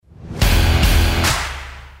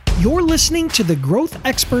You're listening to the Growth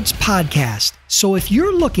Experts Podcast. So if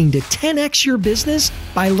you're looking to 10x your business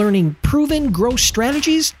by learning proven growth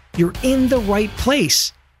strategies, you're in the right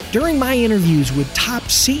place. During my interviews with top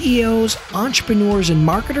CEOs, entrepreneurs, and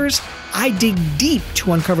marketers, I dig deep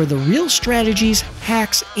to uncover the real strategies,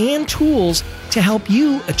 hacks, and tools to help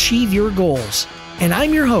you achieve your goals. And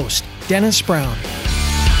I'm your host, Dennis Brown.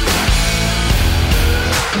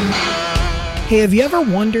 Hey, have you ever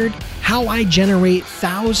wondered how I generate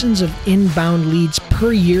thousands of inbound leads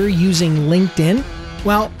per year using LinkedIn?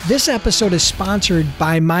 Well, this episode is sponsored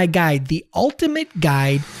by my guide, The Ultimate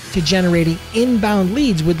Guide to Generating Inbound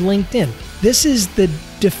Leads with LinkedIn. This is the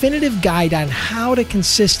definitive guide on how to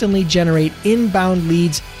consistently generate inbound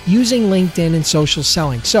leads using LinkedIn and social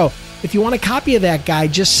selling. So if you want a copy of that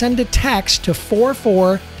guide, just send a text to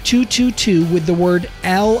 44222 with the word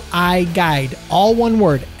LI Guide, all one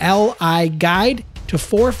word, LI Guide to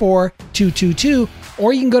 44222,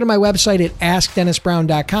 or you can go to my website at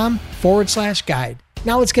askdennisbrown.com/guide.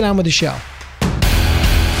 Now let's get on with the show.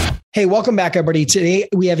 Hey, welcome back, everybody. Today,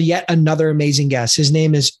 we have yet another amazing guest. His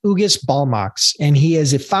name is Ugis Balmaks, and he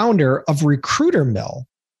is a founder of Recruiter Mill,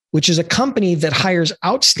 which is a company that hires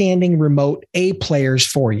outstanding remote A players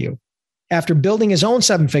for you. After building his own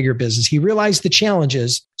seven-figure business, he realized the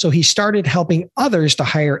challenges, so he started helping others to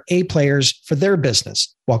hire A players for their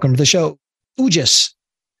business. Welcome to the show, Ugis.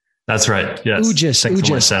 That's right. Yes. Ugis. Thanks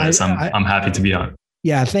so much, Dennis. I'm happy to be on.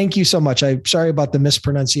 Yeah, thank you so much. I'm sorry about the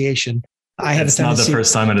mispronunciation. It's not the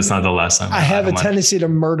first time and it's not the last time. I have a tendency to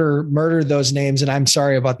murder those names, and I'm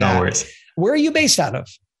sorry about that. No worries. Where are you based out of?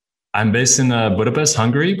 I'm based in Budapest,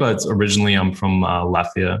 Hungary, but originally I'm from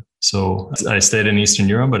Latvia. So I stayed in Eastern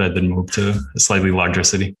Europe, but I did move to a slightly larger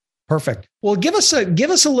city. Perfect. Well, give us a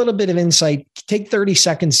little bit of insight. Take 30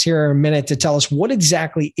 seconds here, a minute, to tell us what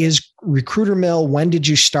exactly is Recruiter Mill. When did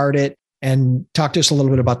you start it? And talk to us a little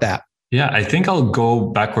bit about that. Yeah, I think I'll go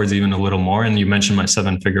backwards even a little more. And you mentioned my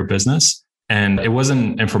seven-figure business. And it was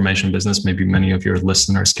an information business. Maybe many of your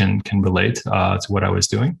listeners can relate to what I was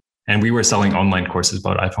doing. And we were selling online courses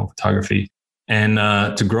about iPhone photography. And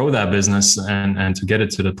to grow that business and to get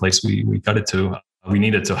it to the place we got it to, we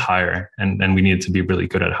needed to hire and we needed to be really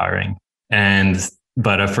good at hiring.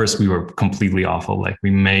 But at first we were completely awful. Like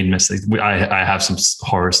we made mistakes. I have some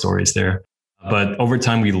horror stories there. But over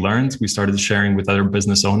time we learned, we started sharing with other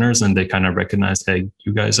business owners and they kind of recognized, hey,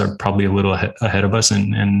 you guys are probably a little ahead of us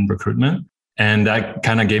in recruitment. And that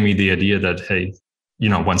kind of gave me the idea that, hey,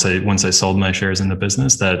 once I sold my shares in the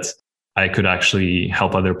business, that I could actually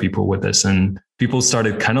help other people with this. And people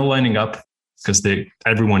started kind of lining up because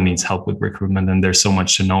everyone needs help with recruitment and there's so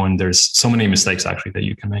much to know. And there's so many mistakes actually that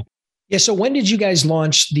you can make. Yeah. So when did you guys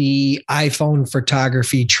launch the iPhone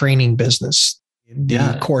photography training business,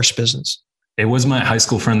 the course business? It was my high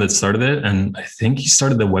school friend that started it. And I think he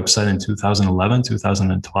started the website in 2011,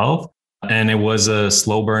 2012. And it was a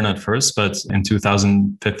slow burn at first, but in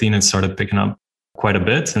 2015, it started picking up quite a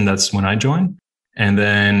bit. And that's when I joined. And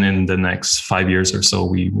then in the next 5 years or so,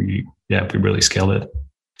 we really scaled it.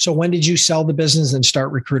 So when did you sell the business and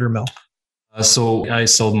start Recruiter Mill? So I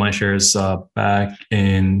sold my shares back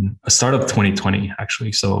in the start of 2020,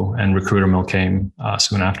 actually. And Recruiter Mill came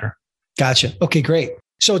soon after. Gotcha. Okay, great.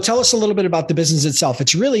 So tell us a little bit about the business itself.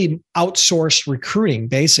 It's really outsourced recruiting,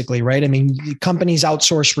 basically, right? I mean, companies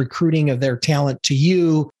outsource recruiting of their talent to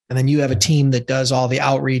you, and then you have a team that does all the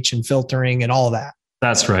outreach and filtering and all that.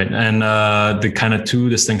 That's right. And the kind of two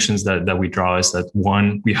distinctions that we draw is that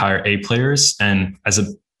one, we hire A players. And as a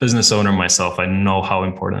business owner myself, I know how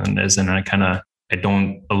important it is. And I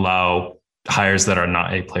don't allow hires that are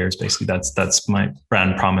not A players. Basically, that's my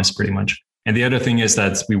brand promise pretty much. And the other thing is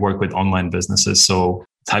that we work with online businesses. So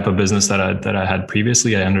type of business that I had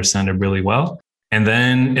previously, I understand it really well. And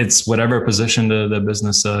then it's whatever position the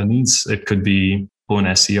business needs. It could be in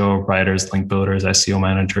SEO, writers, link builders, SEO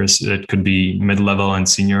managers. It could be mid-level and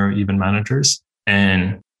senior even managers,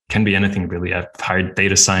 and can be anything really. I've hired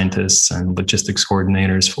data scientists and logistics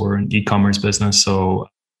coordinators for an e-commerce business. So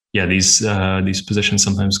yeah, these positions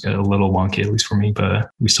sometimes get a little wonky, at least for me, but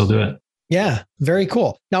we still do it. Yeah, very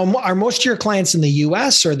cool. Now, are most of your clients in the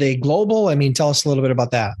US? Are they global? I mean, tell us a little bit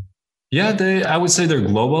about that. Yeah, I would say they're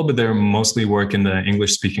global, but they're mostly work in the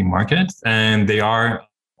English speaking market, and they are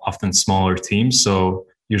often smaller teams. So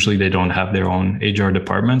usually they don't have their own HR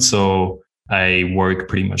department. So I work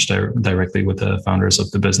pretty much directly with the founders of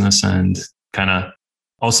the business and kind of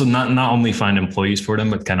also not only find employees for them,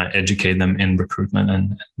 but kind of educate them in recruitment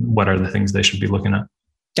and what are the things they should be looking at.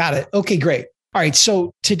 Got it. Okay, great. All right.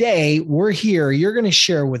 So today we're here. You're going to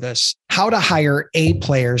share with us how to hire A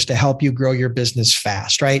players to help you grow your business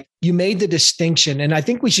fast, right? You made the distinction, and I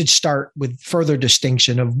think we should start with further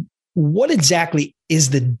distinction of what exactly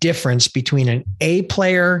is the difference between an A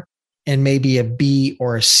player and maybe a B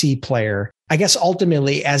or a C player. I guess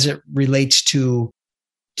ultimately as it relates to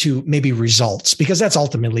maybe results, because that's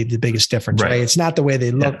ultimately the biggest difference, right? It's not the way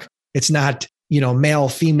they look. Yeah. It's not, male,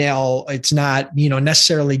 female. It's not,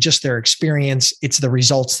 necessarily just their experience. It's the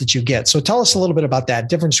results that you get. So tell us a little bit about that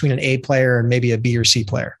difference between an A player and maybe a B or C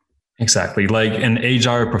player. Exactly. Like an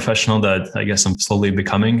HR professional that I guess I'm slowly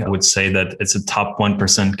becoming, I would say that it's a top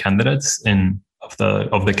 1% candidates of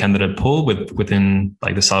the candidate pool within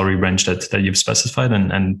like the salary range that you've specified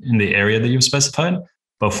and in the area that you've specified.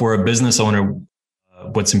 But for a business owner,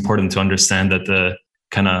 what's important to understand that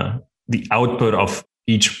the output of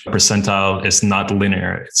each percentile is not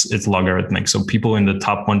linear. It's logarithmic. So people in the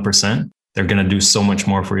top 1%, they're going to do so much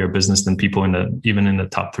more for your business than people even in the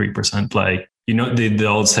top 3%. Like, the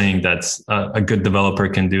old saying that a good developer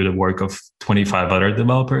can do the work of 25 other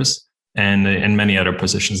developers, and in many other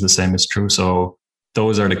positions, the same is true. So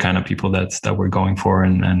those are the kind of people that we're going for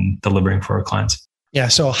and delivering for our clients. Yeah.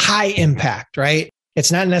 So high impact, right? It's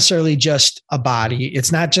not necessarily just a body.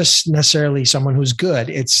 It's not just necessarily someone who's good.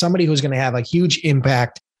 It's somebody who's going to have a huge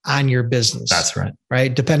impact on your business. That's right.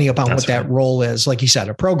 Right. Depending upon what that role is, like you said,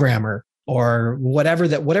 a programmer or whatever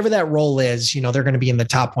that role is, they're going to be in the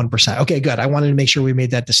top 1%. Okay, good. I wanted to make sure we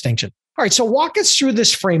made that distinction. All right. So walk us through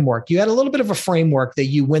this framework. You had a little bit of a framework that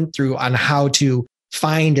you went through on how to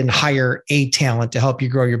find and hire A talent to help you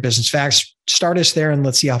grow your business fast. Start us there and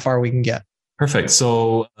let's see how far we can get. Perfect.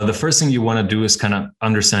 So the first thing you want to do is kind of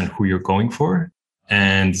understand who you're going for.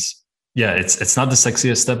 And yeah, it's not the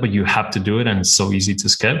sexiest step, but you have to do it. And it's so easy to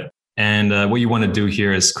skip. And what you want to do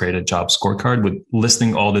here is create a job scorecard with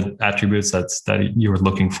listing all the attributes that you're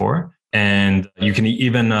looking for. And you can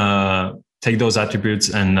even take those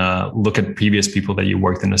attributes and look at previous people that you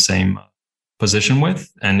worked in the same position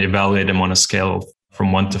with and evaluate them on a scale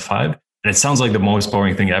from 1 to 5. And it sounds like the most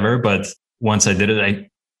boring thing ever, but once I did it, I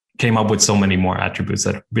came up with so many more attributes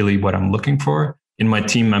that really what I'm looking for in my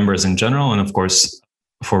team members in general. And of course,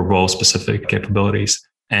 for role specific capabilities.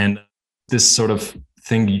 And this sort of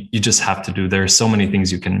thing you just have to do. There are so many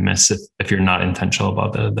things you can miss if you're not intentional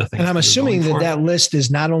about the thing. And I'm assuming that list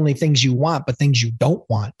is not only things you want, but things you don't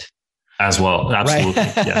want. As well. Absolutely.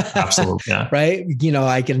 Right? Yeah, absolutely. Yeah. Right.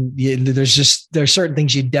 There's certain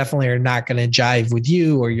things you definitely are not going to jive with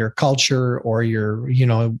you or your culture or your,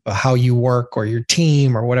 how you work or your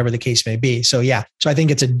team or whatever the case may be. So yeah. So I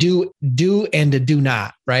think it's a do and a do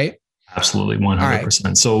not, right? Absolutely. 100%.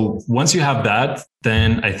 Right. So once you have that,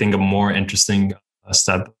 then I think a more interesting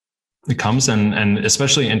step comes and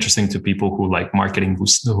especially interesting to people who like marketing,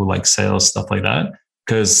 who like sales, stuff like that,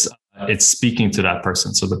 because it's speaking to that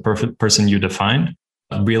person. So the perfect person you defined,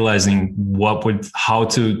 realizing how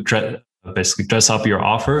to dress up your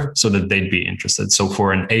offer so that they'd be interested. So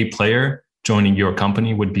for an A player, joining your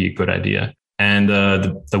company would be a good idea. And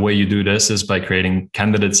the way you do this is by creating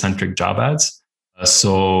candidate-centric job ads.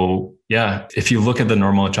 So yeah, if you look at the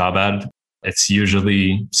normal job ad, it's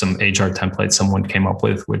usually some HR template someone came up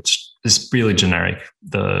with, which is really generic.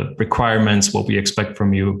 The requirements, what we expect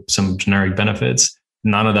from you, some generic benefits.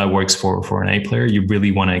 None of that works for an A player. You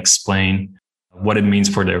really want to explain what it means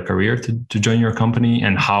for their career to join your company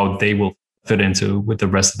and how they will fit into with the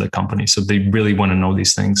rest of the company. So they really want to know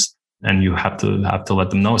these things, and you have to let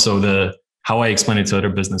them know. So how I explain it to other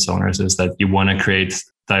business owners is that you want to create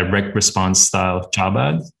direct response style job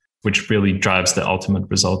ads, which really drives the ultimate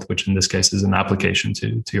result, which in this case is an application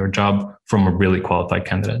to your job from a really qualified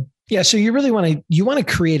candidate. Yeah. So you really want to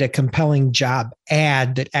create a compelling job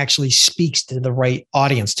ad that actually speaks to the right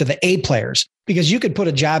audience, to the A players, because you could put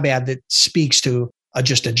a job ad that speaks to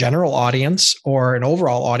just a general audience or an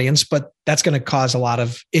overall audience, but that's going to cause a lot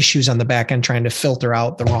of issues on the back end trying to filter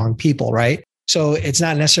out the wrong people, right? So it's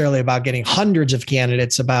not necessarily about getting hundreds of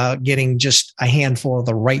candidates, about getting just a handful of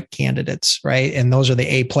the right candidates, right? And those are the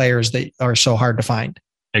A players that are so hard to find.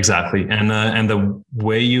 Exactly. And the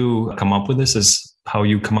way you come up with this is how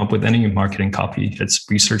you come up with any marketing copy. It's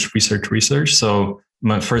research. So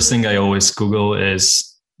my first thing I always Google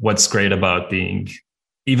is what's great about being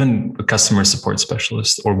even a customer support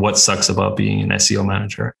specialist, or what sucks about being an SEO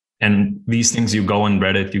manager. And these things, you go on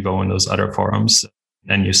Reddit, you go on those other forums,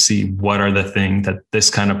 and you see what are the things that this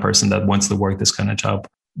kind of person that wants to work this kind of job,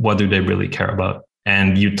 what do they really care about?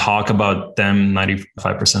 And you talk about them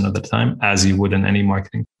 95% of the time, as you would in any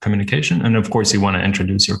marketing communication. And of course, you want to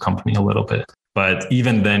introduce your company a little bit. But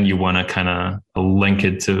even then, you want to kind of link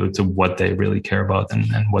it to what they really care about and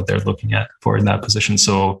what they're looking at for in that position.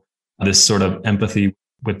 So this sort of empathy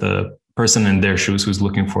with the person in their shoes who's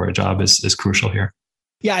looking for a job is crucial here.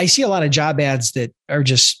 Yeah, I see a lot of job ads that are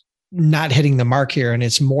just not hitting the mark here. And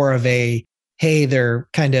it's more of a, hey, they're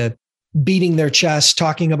kind of beating their chest,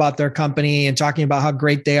 talking about their company and talking about how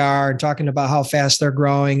great they are and talking about how fast they're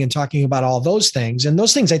growing and talking about all those things. And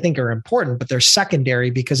those things I think are important, but they're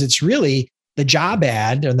secondary because it's really the job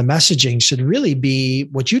ad and the messaging should really be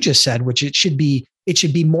what you just said, which it should be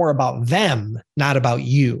more about them, not about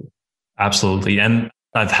you. Absolutely. And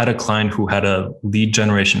I've had a client who had a lead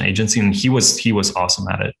generation agency and he was awesome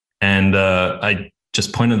at it. And I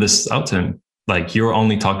just pointed this out to him. Like, you're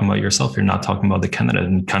only talking about yourself. You're not talking about the candidate,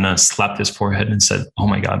 and kind of slapped his forehead and said, oh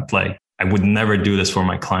my God, like I would never do this for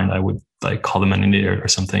my client. I would like call them an idiot or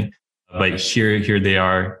something. But here they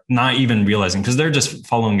are not even realizing, because they're just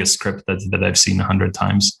following a script that I've seen 100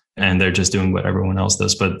 times and they're just doing what everyone else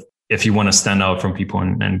does. But if you want to stand out from people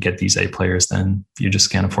and get these A players, then you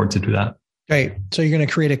just can't afford to do that. Great. So you're going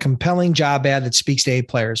to create a compelling job ad that speaks to A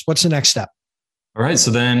players. What's the next step? All right.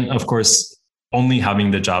 So then, of course, only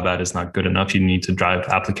having the job ad is not good enough. You need to drive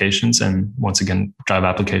applications, and once again, drive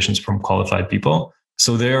applications from qualified people.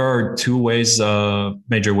 So there are two ways,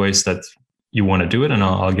 major ways that you want to do it. And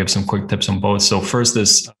I'll give some quick tips on both. So first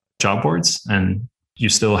is job boards, and you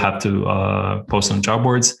still have to post on job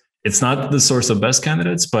boards. It's not the source of best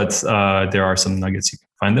candidates, but there are some nuggets you can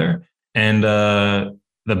find there. And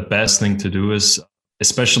the best thing to do is,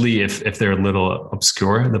 especially if they're a little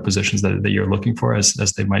obscure, the positions that you're looking for, as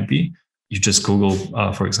they might be, you just Google,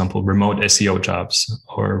 for example, remote SEO jobs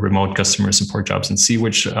or remote customer support jobs and see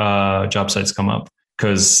which job sites come up,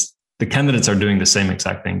 because the candidates are doing the same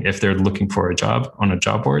exact thing. If they're looking for a job on a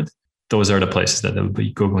job board, those are the places that they would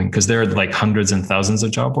be Googling, because there are like hundreds and thousands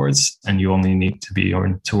of job boards and you only need to be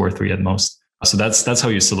on 2 or 3 at most. So that's how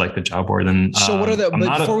you select the job board. And so what are the,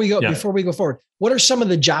 before we go forward, what are some of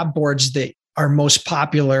the job boards that are most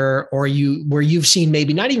popular, or where you've seen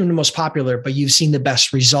maybe not even the most popular, but you've seen the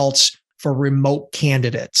best results for remote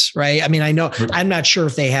candidates, right? I mean, I know, I'm not sure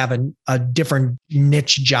if they have a different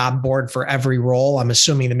niche job board for every role. I'm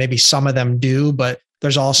assuming that maybe some of them do, but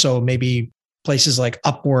there's also maybe places like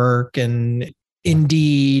Upwork and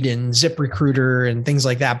Indeed and ZipRecruiter and things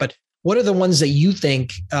like that. But what are the ones that you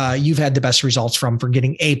think you've had the best results from for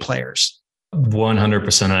getting A players?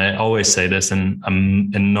 100%. I always say this, and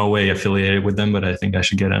I'm in no way affiliated with them, but I think I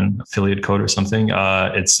should get an affiliate code or something.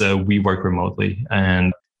 It's we work remotely.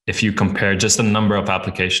 And if you compare just the number of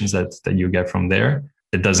applications that you get from there,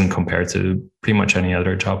 it doesn't compare to pretty much any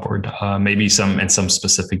other job board. Maybe some in some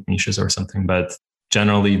specific niches or something, but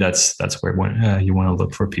generally that's where you want to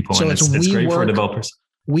look for people. So and it's great for developers.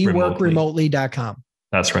 WeWorkRemotely.com.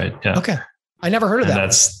 That's right. Yeah. Okay. I never heard of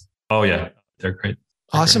that. Oh yeah, they're great.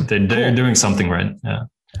 Awesome. They're doing something right. Yeah. All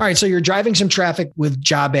right. So you're driving some traffic with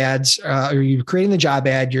job ads, or you're creating the job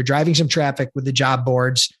ad, you're driving some traffic with the job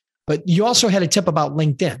boards, but you also had a tip about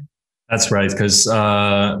LinkedIn. That's right. Because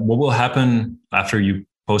what will happen after you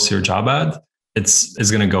post your job ad,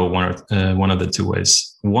 it's going to go one of the two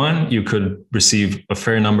ways. One, you could receive a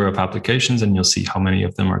fair number of applications and you'll see how many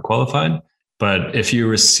of them are qualified. But if you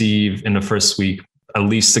receive in the first week at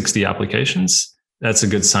least 60 applications, that's a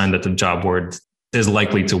good sign that the job board is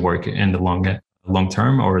likely to work in the long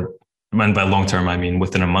term, and by long term, I mean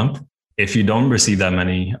within a month. If you don't receive that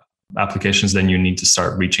many applications, then you need to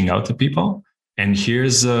start reaching out to people. And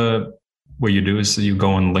here's what you do is you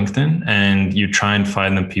go on LinkedIn and you try and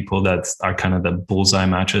find the people that are kind of the bullseye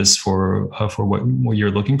matches for what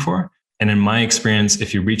you're looking for. And in my experience,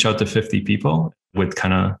 if you reach out to 50 people with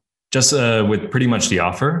kind of just with pretty much the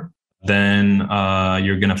offer, then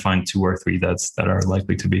you're going to find 2 or 3 that are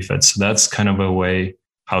likely to be fit. So that's kind of a way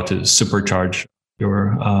how to supercharge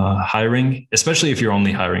your hiring, especially if you're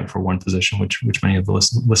only hiring for one position, which many of the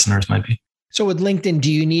listeners might be. So with LinkedIn,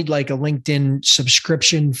 do you need like a LinkedIn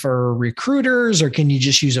subscription for recruiters, or can you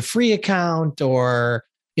just use a free account, or,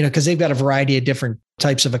 because they've got a variety of different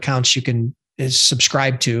types of accounts you can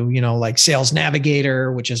subscribe to, like Sales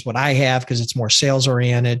Navigator, which is what I have because it's more sales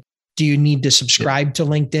oriented. Do you need to subscribe to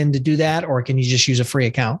LinkedIn to do that, or can you just use a free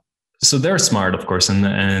account? So they're smart, of course,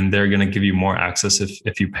 and they're going to give you more access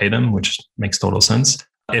if you pay them, which makes total sense.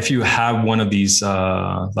 If you have one of these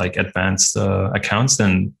like advanced accounts,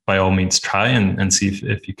 then by all means try and see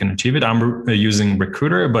if you can achieve it. I'm using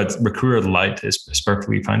Recruiter, but Recruiter Lite is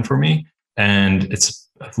perfectly fine for me. And it's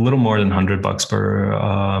a little more than $100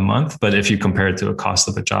 per month. But if you compare it to a cost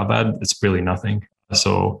of a job ad, it's really nothing.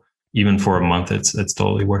 So even for a month, it's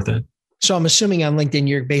totally worth it. So I'm assuming on LinkedIn,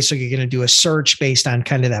 you're basically going to do a search based on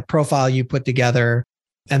kind of that profile you put together.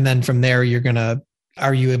 And then from there,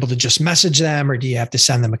 are you able to just message them, or do you have to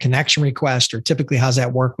send them a connection request? Or typically, how's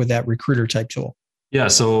that work with that recruiter type tool? Yeah.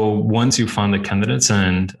 So once you found the candidates,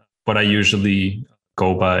 and what I usually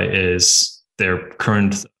go by is their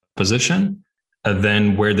current position,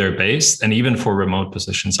 then where they're based. And even for remote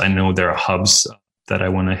positions, I know there are hubs that I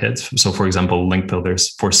want to hit. So for example, link builders,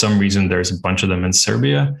 for some reason, there's a bunch of them in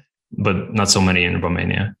Serbia, but not so many in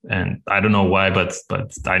Romania. And I don't know why, but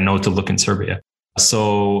I know to look in Serbia.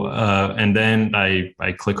 So, and then I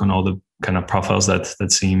click on all the kind of profiles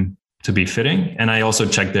that seem to be fitting. And I also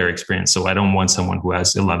check their experience. So I don't want someone who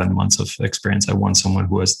has 11 months of experience. I want someone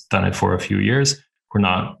who has done it for a few years. We're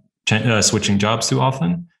not switching jobs too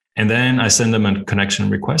often. And then I send them a connection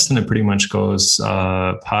request, and it pretty much goes,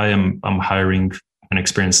 hi, I'm hiring an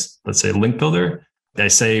experienced, let's say, link builder. I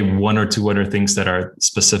say one or two other things that are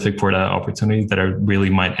specific for that opportunity that I really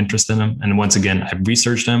might interest in them. And once again, I've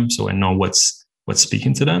researched them, so I know what's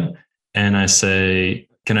speaking to them. And I say,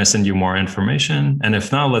 can I send you more information? And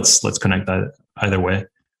if not, let's connect that either way.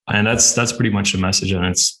 And that's pretty much the message. And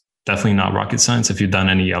it's definitely not rocket science. If you've done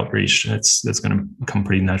any outreach, it's going to come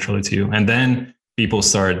pretty naturally to you. And then people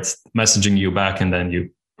start messaging you back, and then you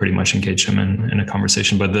pretty much engage them in a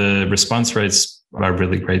conversation. But the response rates are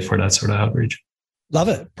really great for that sort of outreach. Love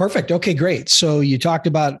it. Perfect. Okay, great. So you talked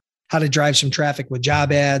about how to drive some traffic with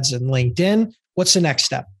job ads and LinkedIn. What's the next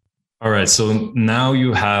step? All right. So now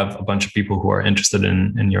you have a bunch of people who are interested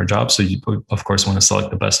in your job. So you, of course, want to select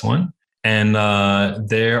the best one. And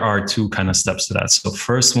there are two kind of steps to that. So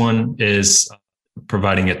first one is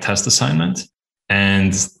providing a test assignment.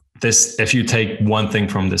 And this, if you take one thing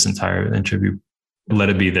from this entire interview, let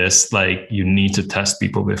it be this: like, you need to test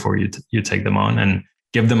people before you take them on, and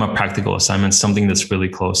give them a practical assignment, something that's really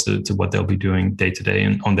close to what they'll be doing day to day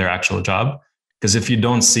and on their actual job. Because if you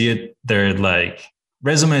don't see it, they're like,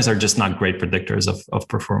 resumes are just not great predictors of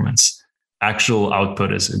performance. Actual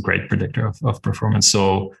output is a great predictor of performance.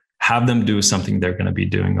 So have them do something they're going to be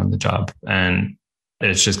doing on the job, and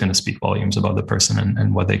it's just going to speak volumes about the person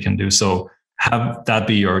and what they can do. So have that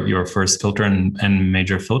be your first filter and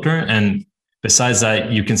major filter. And besides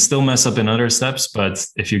that, you can still mess up in other steps, but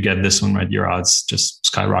if you get this one right, your odds just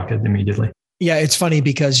skyrocket immediately. Yeah, it's funny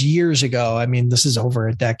because years ago, I mean, this is over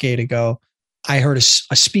a decade ago, I heard a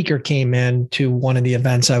speaker came in to one of the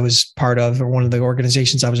events I was part of, or one of the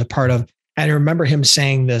organizations I was a part of. And I remember him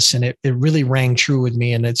saying this, and it really rang true with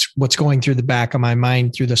me. And it's what's going through the back of my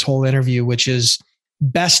mind through this whole interview, which is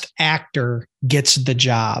best actor gets the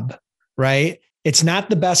job, right? It's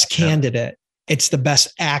not the best candidate. It's the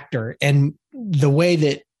best actor. And the way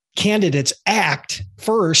that candidates act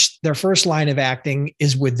first, their first line of acting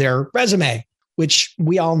is with their resume, which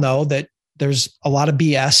we all know that there's a lot of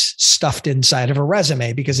BS stuffed inside of a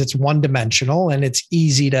resume because it's one dimensional, and it's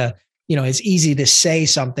easy to say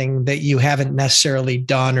something that you haven't necessarily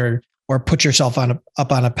done or put yourself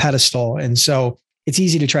up on a pedestal. And so it's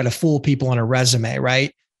easy to try to fool people on a resume,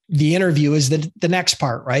 right? The interview is the next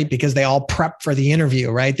part, right? Because they all prep for the interview,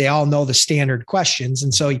 right? They all know the standard questions.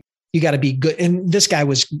 And so you got to be good. And this guy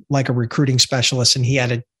was like a recruiting specialist, and he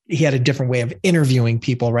had a different way of interviewing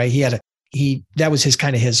people, right? That was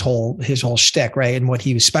his whole shtick, right? And what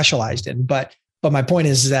he was specialized in. But my point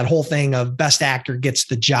is that whole thing of best actor gets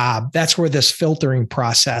the job. That's where this filtering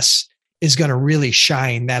process is going to really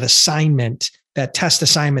shine. That assignment, that test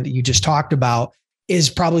assignment that you just talked about, is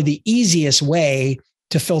probably the easiest way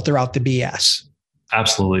to filter out the BS.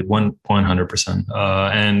 Absolutely. 100%.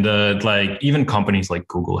 And like even companies like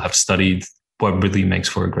Google have studied what really makes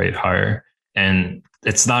for a great hire. And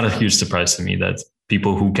it's not a huge surprise to me that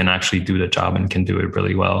people who can actually do the job and can do it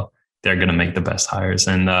really well, they're going to make the best hires.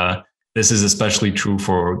 And this is especially true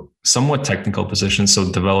for somewhat technical positions. So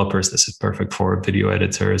developers, this is perfect for video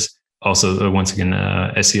editors. Also, once again,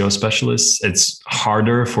 SEO specialists. It's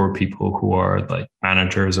harder for people who are like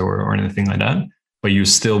managers or anything like that, but you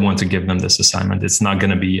still want to give them this assignment. It's not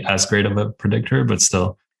going to be as great of a predictor, but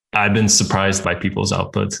still, I've been surprised by people's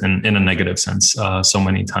output in a negative sense so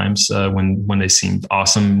many times when they seemed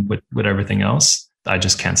awesome with everything else. I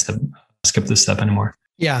just can't skip this step anymore.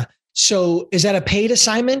 Yeah. So is that a paid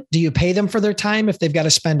assignment? Do you pay them for their time if they've got to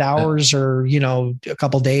spend hours or, a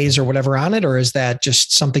couple of days or whatever on it? Or is that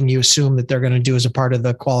just something you assume that they're going to do as a part of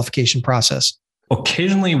the qualification process?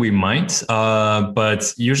 Occasionally we might,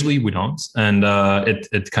 but usually we don't. And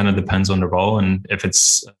it kind of depends on the role. And if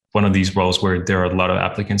it's one of these roles where there are a lot of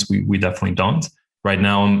applicants, we definitely don't. Right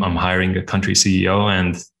now I'm hiring a country CEO.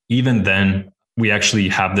 And even then, we actually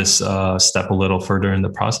have this step a little further in the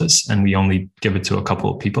process, and we only give it to a couple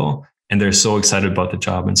of people. and they're so excited about the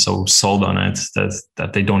job and so sold on it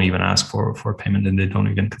that they don't even ask for payment, and they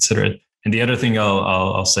don't even consider it. And the other thing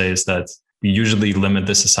I'll say is that we usually limit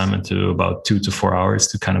this assignment to about 2 to 4 hours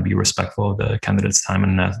to kind of be respectful of the candidate's time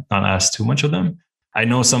and not ask too much of them. I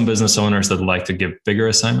know some business owners that like to give bigger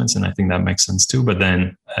assignments, and I think that makes sense too, but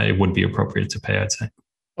then it would be appropriate to pay, I'd say.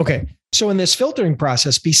 Okay. So in this filtering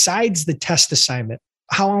process, besides the test assignment,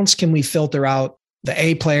 how else can we filter out the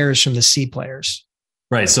A players from the C players?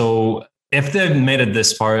 Right. So if they've made it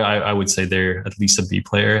this far, I would say they're at least a B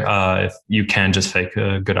player. If you can just fake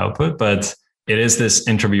a good output, but it is this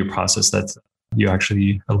interview process that you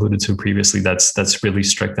actually alluded to previously. That's really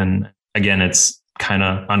strict. And again, it's kind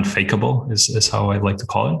of unfakeable is how I like to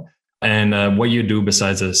call it. And what you do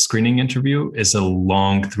besides a screening interview is a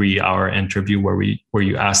long 3-hour interview where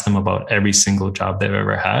you ask them about every single job they've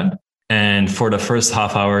ever had. And for the first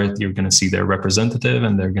half hour, you're going to see their representative,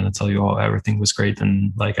 and they're going to tell you, oh, everything was great.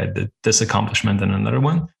 And like I did this accomplishment and another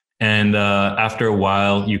one. And after a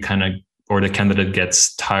while, the candidate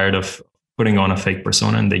gets tired of putting on a fake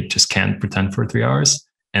persona, and they just can't pretend for 3 hours.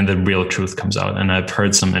 And the real truth comes out. And I've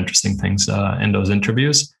heard some interesting things in those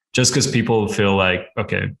interviews, just because people feel like,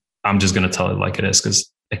 okay, I'm just going to tell it like it is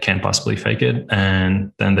because I can't possibly fake it.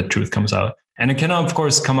 And then the truth comes out. And it can, of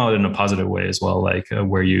course, come out in a positive way as well, like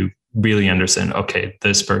where you really understand, okay,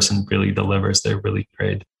 this person really delivers. They're really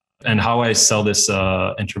great. And how I sell this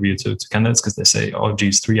interview to candidates, because they say, oh,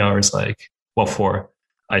 geez, 3 hours, like, what for?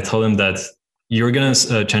 I tell them that you're going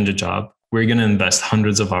to change a job. We're going to invest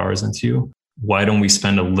hundreds of hours into you. Why don't we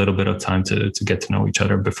spend a little bit of time to get to know each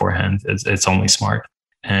other beforehand? It's only smart.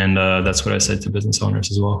 And that's what I said to business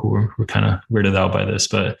owners as well, who were kind of weirded out by this.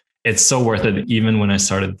 But it's so worth it. Even when I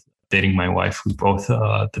started dating my wife, we both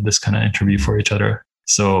did this kind of interview for each other.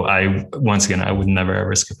 So I would never,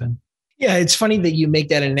 ever skip it. Yeah, it's funny that you make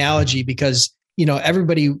that analogy because,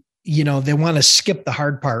 everybody, they want to skip the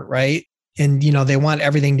hard part, right? And, they want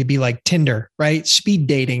everything to be like Tinder, right? Speed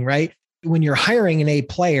dating, right? When you're hiring an A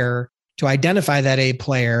player, to identify that A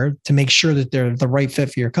player, to make sure that they're the right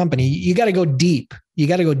fit for your company, you got to go deep. You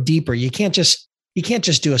got to go deeper. You can't just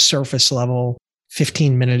do a surface level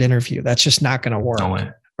 15-minute interview. That's just not going to work. No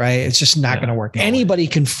way. Right? It's just not going to work. Anybody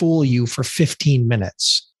can fool you for 15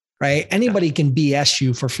 minutes, right? Anybody can BS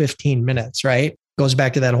you for 15 minutes, right? Goes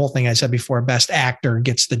back to that whole thing I said before, best actor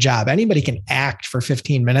gets the job. Anybody can act for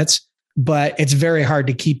 15 minutes, but it's very hard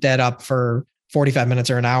to keep that up for 45 minutes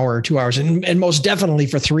or an hour or 2 hours, and most definitely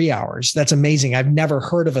for 3 hours. That's amazing. I've never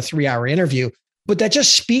heard of a 3-hour interview, but that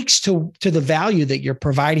just speaks to the value that you're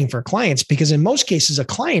providing for clients, because in most cases,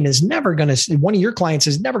 one of your clients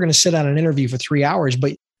is never going to sit on an interview for 3 hours,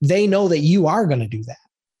 but they know that you are going to do that,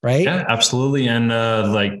 right? Yeah, absolutely. And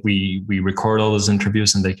we record all those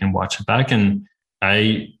interviews and they can watch it back. And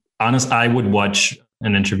I would watch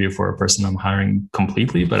an interview for a person I'm hiring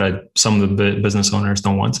completely, but some of the business owners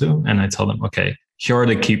don't want to. And I tell them, okay, here are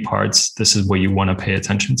the key parts. This is what you want to pay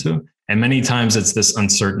attention to. And many times it's this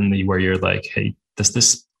uncertainty where you're like, hey, does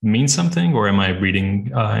this mean something, or am I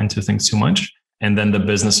reading into things too much? And then the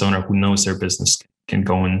business owner who knows their business can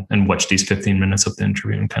go and watch these 15 minutes of the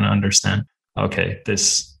interview and kind of understand, okay,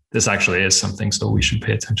 this actually is something, so we should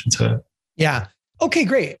pay attention to it. Yeah. Okay,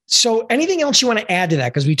 great. So anything else you want to add to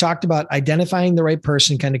that? Because we talked about identifying the right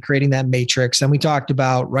person, kind of creating that matrix. Then we talked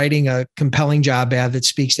about writing a compelling job ad that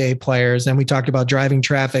speaks to A players. Then we talked about driving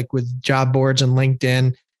traffic with job boards and LinkedIn.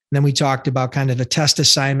 And then we talked about kind of the test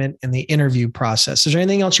assignment and the interview process. Is there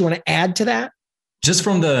anything else you want to add to that? Just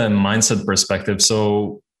from the mindset perspective.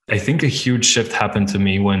 So I think a huge shift happened to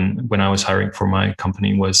me when I was hiring for my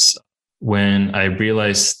company was when I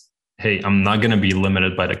realized, hey, I'm not going to be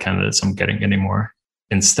limited by the candidates I'm getting anymore.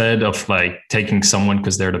 Instead of like taking someone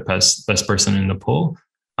because they're the best person in the pool,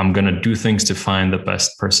 I'm going to do things to find the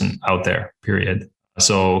best person out there, period.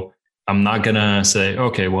 So I'm not going to say,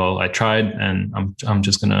 okay, well, I tried and I'm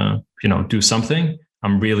just going to, do something.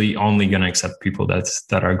 I'm really only going to accept people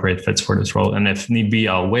that are great fits for this role. And if need be,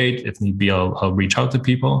 I'll wait. If need be, I'll reach out to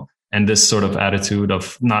people. And this sort of attitude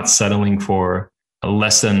of not settling for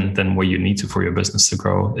less than what you need to for your business to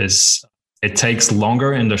grow it takes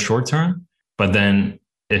longer in the short term, but then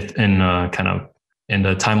in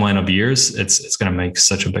the timeline of years, it's going to make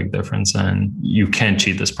such a big difference, and you can't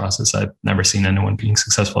cheat this process. I've never seen anyone being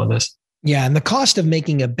successful at this. Yeah. And the cost of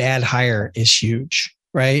making a bad hire is huge,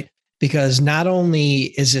 right? Because not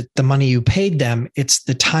only is it the money you paid them, it's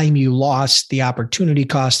the time you lost, the opportunity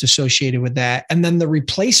cost associated with that, and then the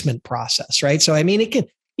replacement process, right? So, I mean, it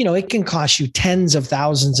can cost you tens of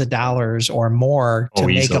thousands of dollars or more to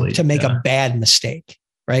make a bad mistake,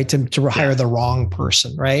 right? To hire the wrong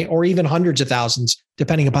person, right? Or even hundreds of thousands,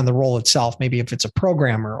 depending upon the role itself. Maybe if it's a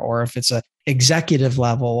programmer or if it's a executive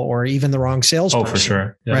level or even the wrong salesperson. Oh, for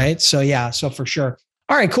sure. Yeah. Right. So for sure.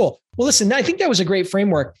 All right, cool. Well, listen, I think that was a great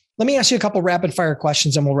framework. Let me ask you a couple rapid fire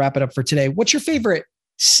questions and we'll wrap it up for today. What's your favorite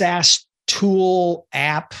SaaS tool,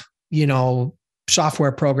 app,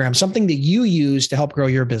 software program, something that you use to help grow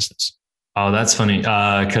your business? Oh, that's funny.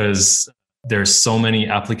 Because there's so many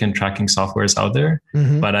applicant tracking softwares out there,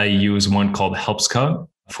 but I use one called HelpScout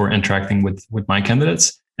for interacting with my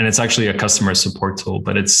candidates. And it's actually a customer support tool,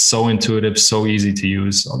 but it's so intuitive, so easy to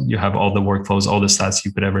use. You have all the workflows, all the stats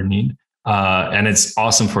you could ever need. And it's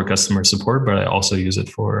awesome for customer support, but I also use it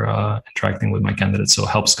for interacting with my candidates. So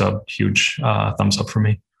HelpScout, huge thumbs up for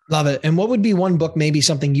me. Love it. And what would be one book, maybe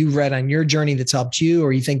something you read on your journey that's helped you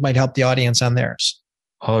or you think might help the audience on theirs?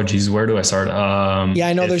 Oh, geez, where do I start?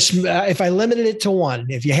 I know if I limited it to one,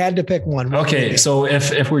 if you had to pick one. Okay. So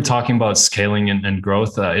if we're talking about scaling and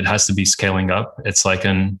growth, it has to be scaling up. It's like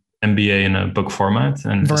an MBA in a book format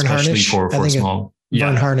and Vern especially Harnish, for small.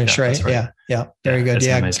 Vern Harnish, right? Yeah. Very good. It's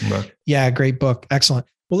an amazing book. Yeah. Great book. Excellent.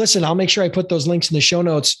 Well, listen, I'll make sure I put those links in the show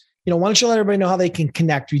notes. Why don't you let everybody know how they can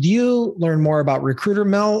connect with you, learn more about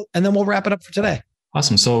RecruiterMill, and then we'll wrap it up for today.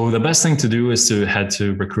 Awesome. So the best thing to do is to head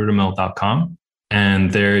to recruitermill.com.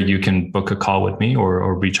 And there you can book a call with me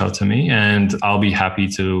or reach out to me and I'll be happy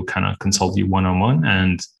to kind of consult you one-on-one.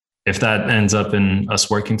 And if that ends up in us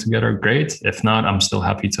working together, great. If not, I'm still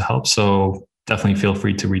happy to help. So definitely feel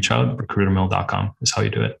free to reach out. Recruitermill.com is how you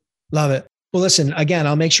do it. Love it. Well, listen, again,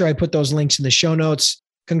 I'll make sure I put those links in the show notes.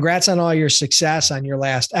 Congrats on all your success on your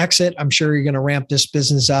last exit. I'm sure you're going to ramp this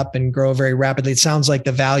business up and grow very rapidly. It sounds like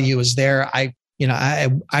the value is there. I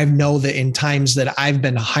know that in times that I've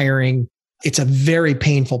been hiring, it's a very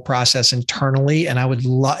painful process internally. And I would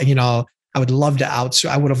love to outsource.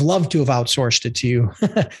 I would have loved to have outsourced it to you,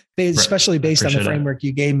 especially based on the framework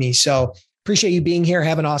you gave me. So appreciate you being here.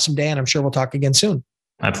 Have an awesome day. And I'm sure we'll talk again soon.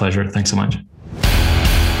 My pleasure. Thanks so much.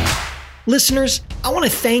 Listeners, I want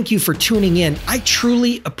to thank you for tuning in. I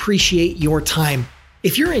truly appreciate your time.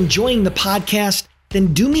 If you're enjoying the podcast,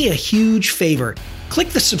 then do me a huge favor. Click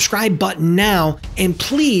the subscribe button now and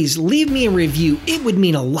please leave me a review. It would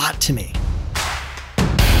mean a lot to me.